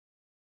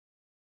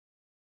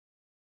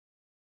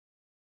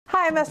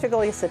Hi, I'm Esther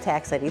Galisa,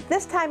 Tax Lady.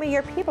 This time of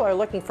year, people are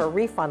looking for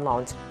refund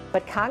loans,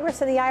 but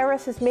Congress and the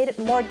IRS has made it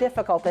more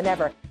difficult than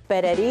ever.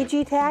 But at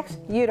EG Tax,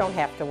 you don't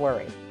have to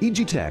worry.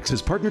 EG Tax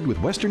has partnered with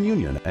Western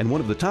Union and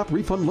one of the top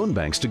refund loan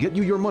banks to get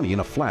you your money in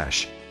a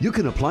flash. You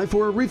can apply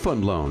for a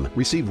refund loan,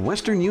 receive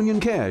Western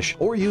Union cash,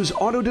 or use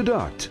auto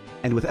deduct.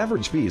 And with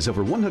average fees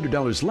over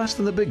 $100 less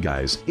than the big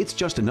guys, it's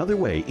just another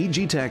way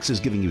EG Tax is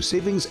giving you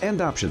savings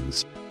and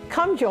options.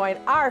 Come join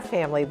our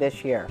family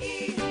this year.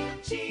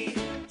 EG